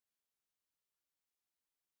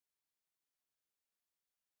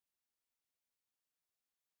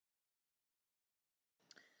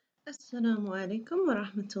Assalamu alaikum wa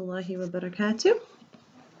rahmatullahi wa barakatuh.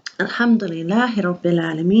 Alhamdulillahi Rabbil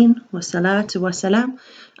Alameen wa salatu wa salam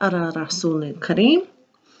ala Rasulil Kareem.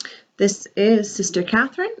 This is Sister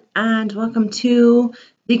Kathryn, and welcome to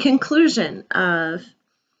the conclusion of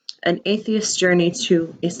an atheist journey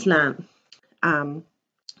to Islam.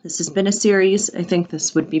 This has been a series. I think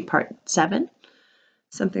this would be part 7,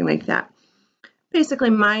 something like that.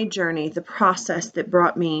 Basically, my journey, the process that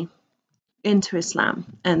brought me into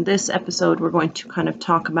Islam. And this episode, we're going to kind of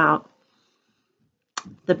talk about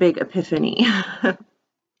the big epiphany.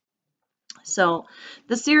 So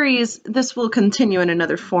the series, this will continue in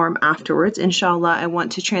another form afterwards. Inshallah, I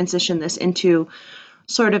want to transition this into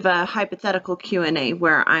sort of a hypothetical Q&A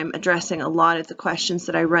where I'm addressing a lot of the questions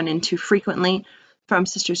that I run into frequently from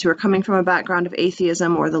sisters who are coming from a background of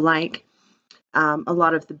atheism or the like. A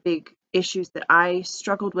lot of the big issues that I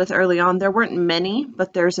struggled with early on. There weren't many,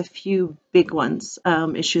 but there's a few big ones,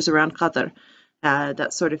 issues around qadr,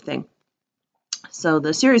 that sort of thing. So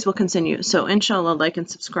the series will continue. So inshallah, like and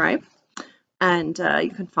subscribe, and you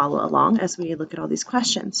can follow along as we look at all these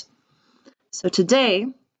questions. So today,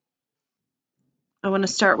 I want to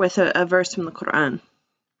start with a verse from the Quran.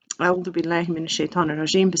 A'udhu billahi minash shaitanir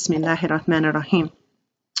rajim. Bismillahir rahmanir rahim.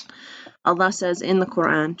 Allah says in the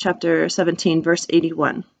Quran, chapter 17, verse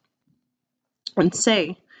 81, and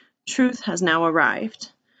say, truth has now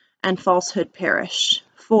arrived, and falsehood perished,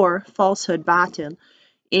 for falsehood, batil,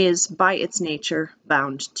 is by its nature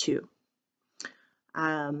bound to.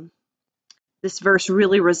 This verse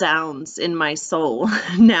really resounds in my soul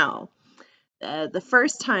now. The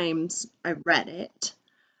first times I read it,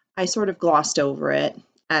 I sort of glossed over it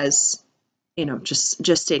as,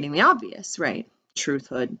 just stating the obvious, right?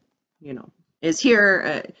 Truthhood, is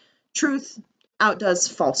here. Truth outdoes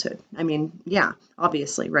falsehood. I mean, yeah,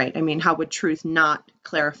 obviously, right? I mean, how would truth not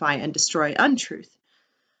clarify and destroy untruth?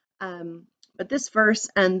 But this verse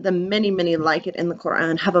and the many, many like it in the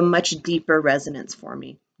Quran have a much deeper resonance for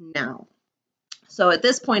me now. So at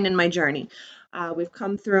this point in my journey, we've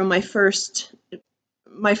come through my first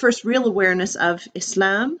real awareness of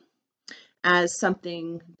Islam as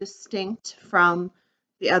something distinct from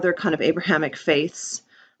the other kind of Abrahamic faiths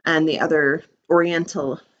and the other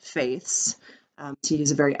Oriental faiths, to use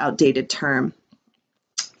a very outdated term.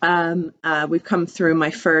 We've come through my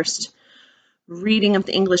first reading of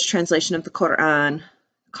the English translation of the Quran,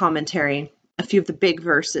 commentary, a few of the big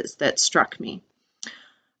verses that struck me.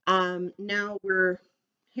 Now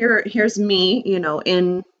here's me,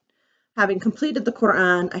 in having completed the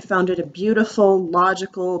Quran. I found it a beautiful,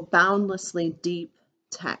 logical, boundlessly deep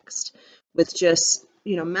text with just,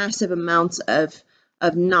 massive amounts of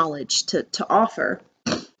knowledge to offer.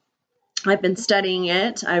 I've been studying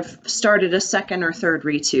it. I've started a second or third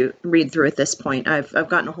read through at this point. I've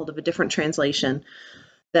gotten a hold of a different translation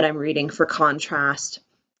that I'm reading for contrast.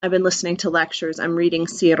 I've been listening to lectures. I'm reading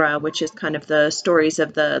Sirah, which is kind of the stories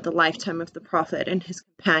of the lifetime of the Prophet and his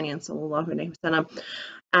companions, sallallahu alaihi wasallam.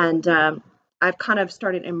 And I've kind of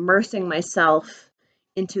started immersing myself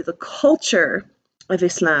into the culture of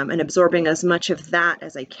Islam and absorbing as much of that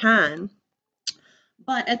as I can.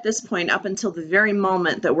 But at this point, up until the very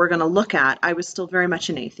moment that we're going to look at, I was still very much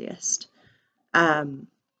an atheist. The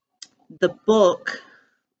book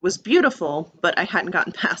was beautiful, but I hadn't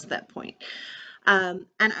gotten past that point. And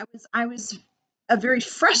I was a very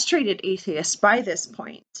frustrated atheist by this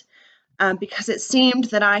point, because it seemed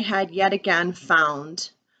that I had yet again found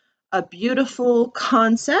a beautiful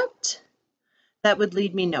concept that would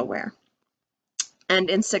lead me nowhere. And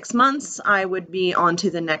in 6 months, I would be on to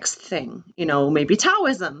the next thing, maybe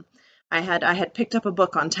Taoism. I had picked up a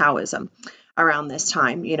book on Taoism around this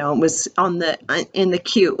time, it was in the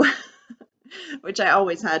queue, which I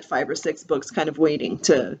always had 5 or 6 books kind of waiting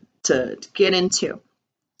to get into.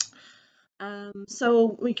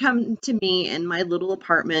 So we come to me in my little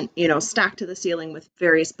apartment, stacked to the ceiling with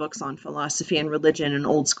various books on philosophy and religion and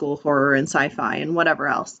old school horror and sci-fi and whatever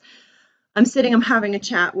else. I'm having a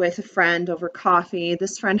chat with a friend over coffee.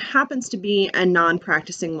 This friend happens to be a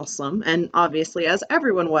non-practicing Muslim, and obviously, as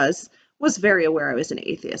everyone was very aware I was an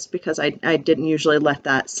atheist, because I didn't usually let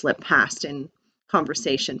that slip past in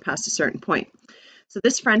conversation past a certain point. So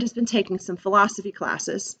this friend has been taking some philosophy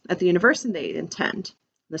classes at the university they attend.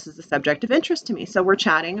 This is a subject of interest to me. So we're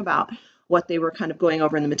chatting about what they were kind of going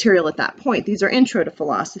over in the material at that point. These are intro to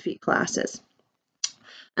philosophy classes.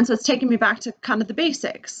 And so it's taking me back to kind of the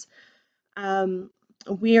basics.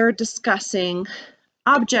 We are discussing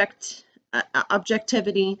objectivity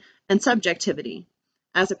and subjectivity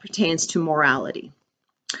as it pertains to morality.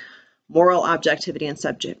 Moral objectivity and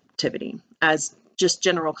subjectivity as just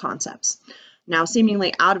general concepts. Now,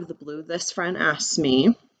 seemingly out of the blue, this friend asks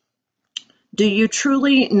me, Do you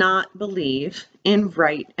truly not believe in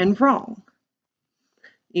right and wrong?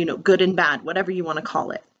 Good and bad, whatever you want to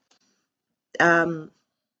call it. For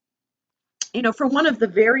one of the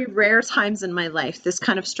very rare times in my life, this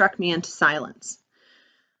kind of struck me into silence.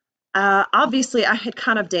 Obviously, I had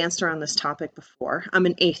kind of danced around this topic before. I'm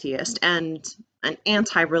an atheist and an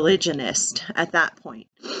anti-religionist at that point.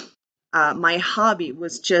 My hobby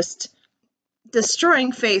was just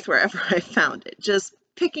destroying faith wherever I found it, just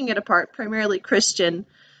picking it apart, primarily Christian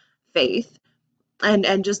faith,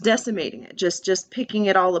 and just decimating it, just picking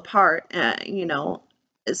it all apart,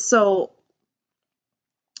 So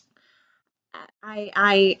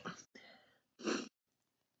I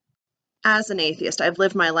as an atheist, I've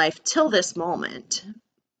lived my life till this moment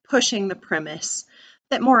pushing the premise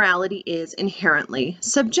that morality is inherently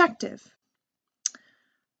subjective.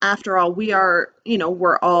 After all,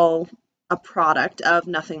 we're all a product of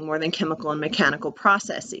nothing more than chemical and mechanical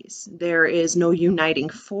processes. There is no uniting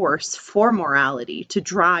force for morality to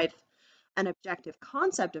drive an objective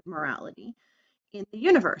concept of morality in the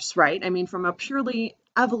universe, right? I mean, from a purely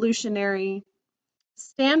evolutionary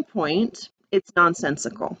standpoint, it's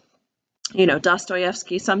nonsensical.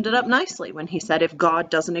 Dostoevsky summed it up nicely when he said, if God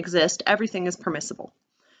doesn't exist, everything is permissible.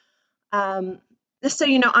 So,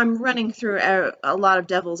 I'm running through a lot of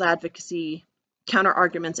devil's advocacy counter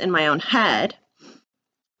arguments in my own head.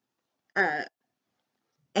 And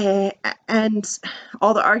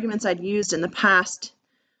all the arguments I'd used in the past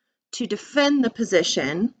to defend the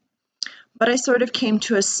position, but I sort of came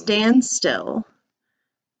to a standstill,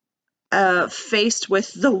 faced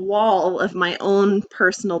with the wall of my own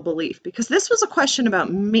personal belief, because this was a question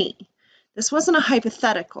about me. This wasn't a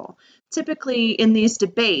hypothetical. Typically in these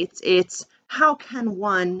debates, it's how can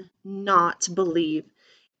one not believe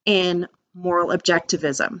in moral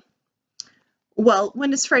objectivism? Well,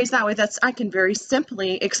 when it's phrased that way, I can very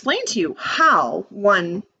simply explain to you how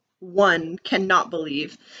one cannot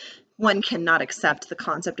believe, one cannot accept the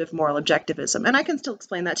concept of moral objectivism. And I can still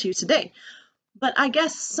explain that to you today. But I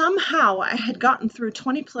guess somehow I had gotten through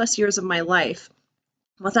 20 plus years of my life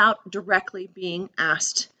without directly being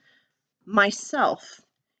asked myself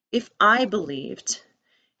if I believed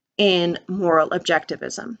in moral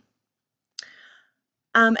objectivism.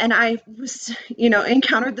 And I was,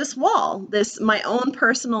 encountered this wall, my own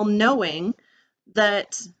personal knowing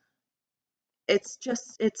that it's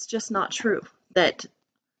just not true, that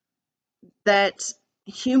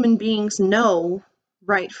human beings know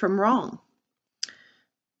right from wrong,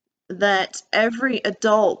 that every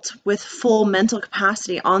adult with full mental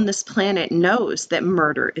capacity on this planet knows that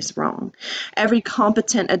murder is wrong. Every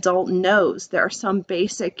competent adult knows there are some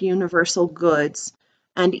basic universal goods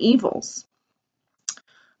and evils.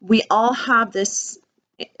 We all have this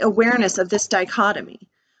awareness of this dichotomy.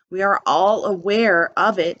 We are all aware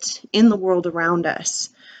of it in the world around us.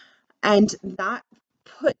 And that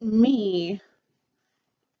put me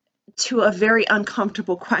to a very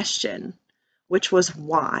uncomfortable question, which was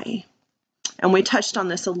why? And we touched on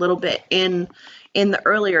this a little bit in the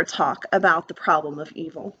earlier talk about the problem of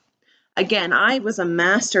evil. Again, I was a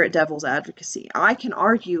master at devil's advocacy. I can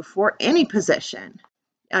argue for any position.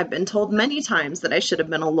 I've been told many times that I should have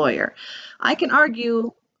been a lawyer. I can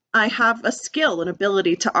argue, I have a skill and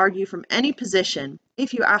ability to argue from any position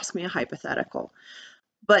if you ask me a hypothetical.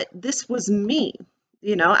 But this was me,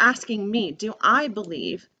 asking me, do I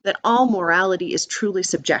believe that all morality is truly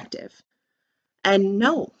subjective? And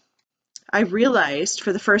no, I realized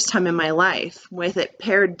for the first time in my life, with it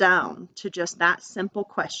pared down to just that simple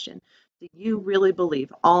question, do you really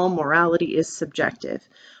believe all morality is subjective?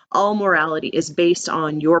 All morality is based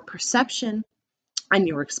on your perception and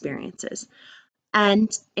your experiences.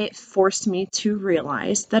 And it forced me to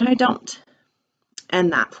realize that I don't.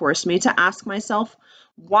 And that forced me to ask myself,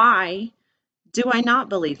 why do I not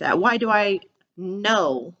believe that? Why do I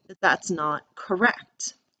know that that's not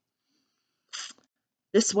correct?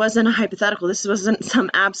 This wasn't a hypothetical. This wasn't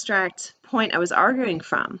some abstract point I was arguing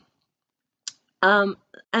from. And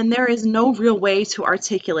there is no real way to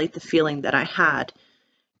articulate the feeling that I had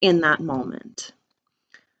in that moment.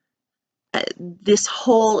 This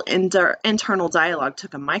whole internal dialogue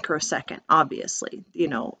took a microsecond, obviously.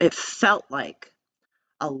 It felt like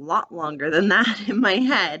a lot longer than that in my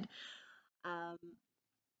head.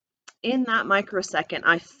 In that microsecond,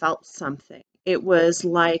 I felt something. It was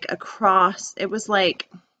like a cross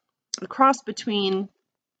between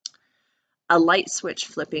a light switch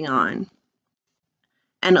flipping on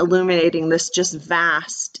and illuminating this just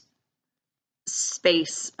vast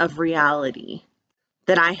space of reality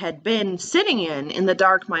that I had been sitting in the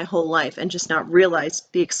dark my whole life and just not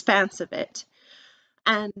realized the expanse of it,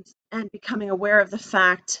 and becoming aware of the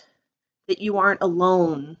fact that you aren't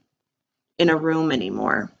alone in a room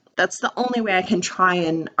anymore. That's the only way I can try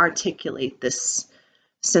and articulate this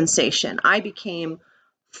sensation. I became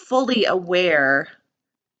fully aware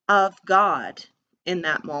of God in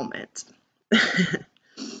that moment.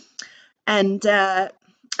 And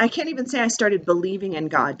I can't even say I started believing in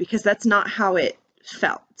God, because that's not how it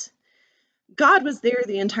felt. God was there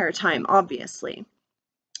the entire time, obviously.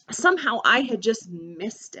 Somehow I had just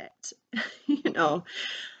missed it. You know,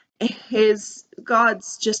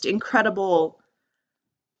 God's just incredible,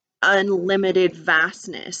 unlimited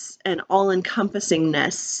vastness and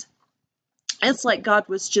all-encompassingness. It's like God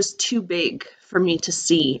was just too big for me to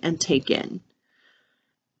see and take in.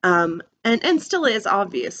 And still is,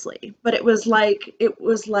 obviously, but it was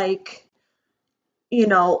like, you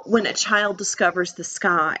know, when a child discovers the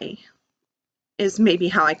sky, is maybe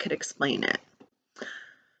how I could explain it.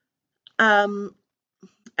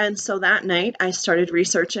 And so that night I started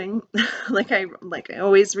researching, like I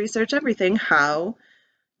always research everything, how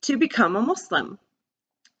to become a Muslim.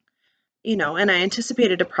 You know, and I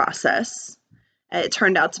anticipated a process. It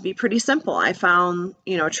turned out to be pretty simple. I found,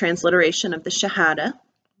 you know, a transliteration of the Shahada,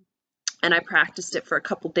 and I practiced it for a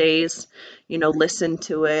couple days, you know, listened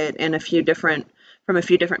to it from a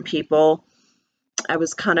few different people. I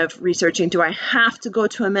was kind of researching, do I have to go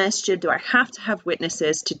to a masjid? Do I have to have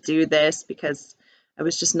witnesses to do this? Because I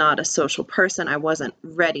was just not a social person. I wasn't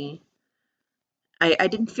ready. I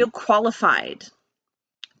didn't feel qualified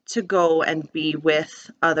to go and be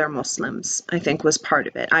with other Muslims, I think was part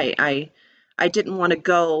of it. I didn't want to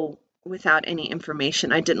go without any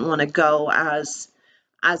information. I didn't want to go as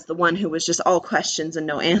the one who was just all questions and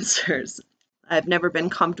no answers. I've never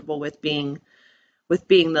been comfortable with being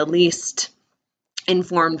the least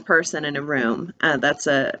informed person in a room. That's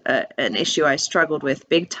an issue I struggled with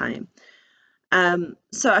big time.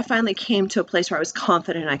 So I finally came to a place where I was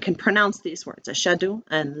confident I can pronounce these words. Ashhadu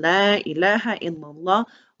an la ilaha illallah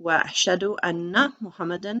wa ashhadu anna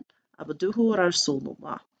Muhammadan abduhu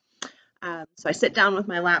rasulullah. So I sit down with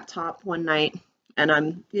my laptop one night, and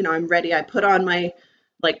I'm ready. I put on my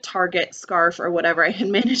Target scarf or whatever I had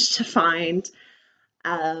managed to find,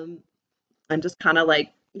 and just kind of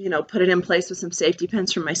put it in place with some safety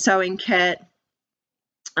pins from my sewing kit.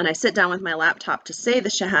 And I sit down with my laptop to say the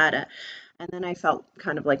Shahada. And then I felt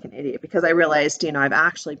kind of like an idiot, because I realized, I've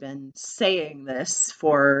actually been saying this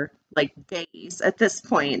for days at this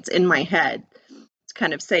point in my head. It's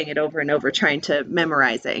kind of saying it over and over, trying to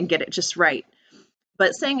memorize it and get it just right.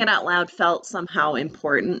 But saying it out loud felt somehow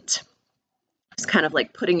important. It's kind of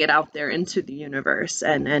like putting it out there into the universe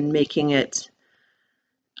and making it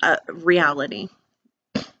a reality.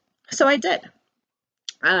 So I did.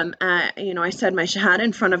 I said my Shahada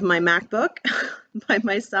in front of my MacBook by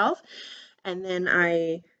myself. And then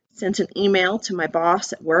I sent an email to my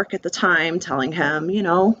boss at work at the time telling him,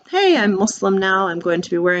 hey, I'm Muslim now. I'm going to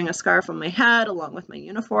be wearing a scarf on my head along with my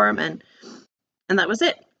uniform. And that was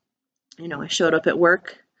it. I showed up at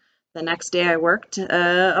work. The next day I worked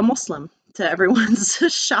a Muslim, to everyone's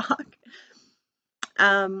shock.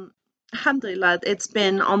 Alhamdulillah, it's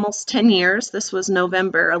been almost 10 years. This was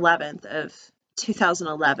November 11th of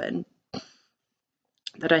 2011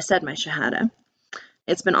 that I said my Shahada.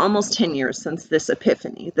 It's been almost 10 years since this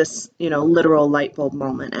epiphany, this, literal light bulb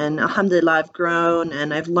moment. And alhamdulillah, I've grown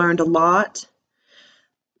and I've learned a lot.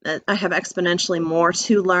 I have exponentially more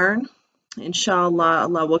to learn. Insha-Allah,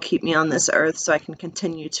 Allah will keep me on this earth so I can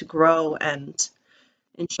continue to grow, and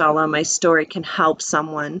inshallah, my story can help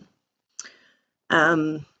someone.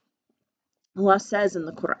 Allah says in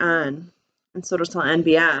the Quran, in Surah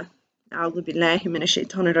Al-Anbiya, A'udhu billahi minash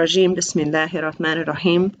shaitanir rajim, Bismillahir Rahmanir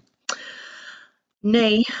Rahim.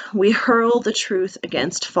 Nay, we hurl the truth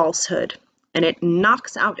against falsehood, and it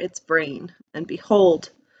knocks out its brain, and behold,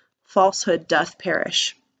 falsehood doth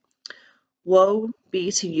perish. Woe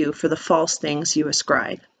be to you for the false things you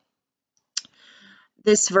ascribe.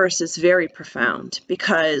 This verse is very profound,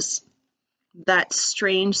 because that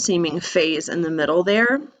strange seeming phase in the middle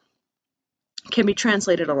there can be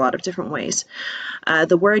translated a lot of different ways.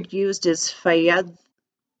 The word used is fayad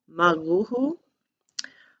maghuhu,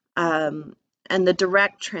 and the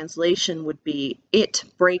direct translation would be, it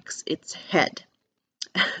breaks its head.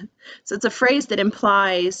 So it's a phrase that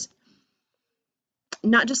implies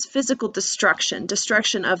not just physical destruction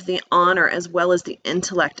of the honor as well as the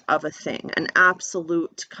intellect of a thing, an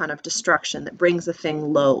absolute kind of destruction that brings a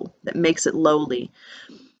thing low, that makes it lowly.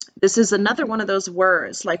 This is another one of those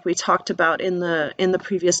words, like we talked about in the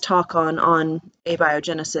previous talk on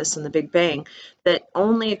abiogenesis and the Big Bang, that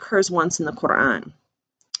only occurs once in the Quran.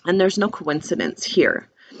 And there's no coincidence here.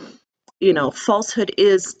 Falsehood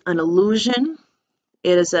is an illusion.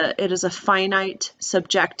 It is a finite,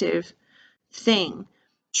 subjective thing.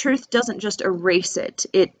 Truth doesn't just erase it,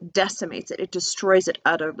 it decimates it, it destroys it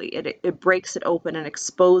utterly, it breaks it open and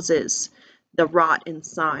exposes the rot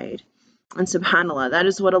inside. And subhanAllah, that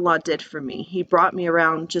is what Allah did for me. He brought me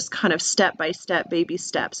around just kind of step by step, baby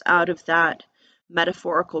steps, out of that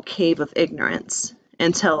metaphorical cave of ignorance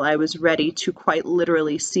until I was ready to quite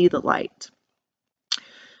literally see the light.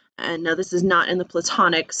 And now this is not in the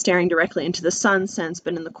Platonic staring directly into the sun sense,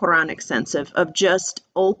 but in the Quranic sense of just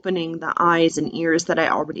opening the eyes and ears that I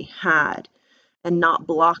already had and not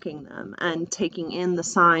blocking them, and taking in the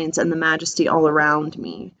signs and the majesty all around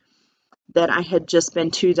me that I had just been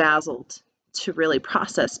too dazzled to really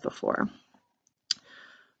process before.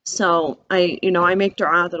 So I make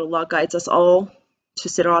dua that Allah guides us all to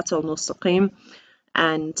Sirat al-Mustaqim.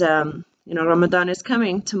 And Ramadan is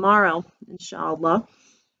coming tomorrow, inshallah.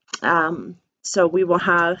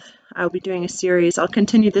 So I'll be doing a series. I'll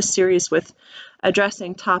continue this series with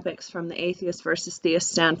addressing topics from the atheist versus theist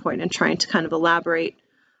standpoint and trying to kind of elaborate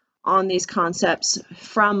on these concepts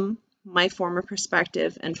from my former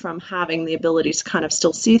perspective and from having the ability to kind of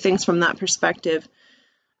still see things from that perspective,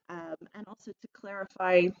 and also to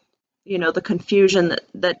clarify, the confusion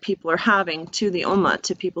that people are having to the Ummah,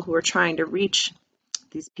 to people who are trying to reach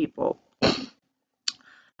these people.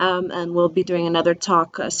 And we'll be doing another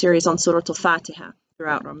talk series on Surah Al-Fatiha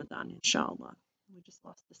throughout Ramadan, inshallah. We just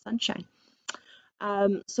lost the sunshine.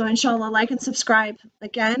 So inshallah, like and subscribe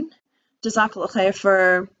again. Jazakallah khair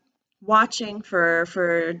for watching,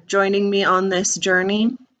 for joining me on this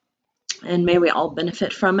journey, and may we all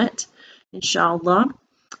benefit from it, inshallah.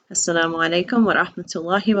 Assalamu alaikum wa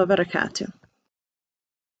rahmatullahi wa barakatuh.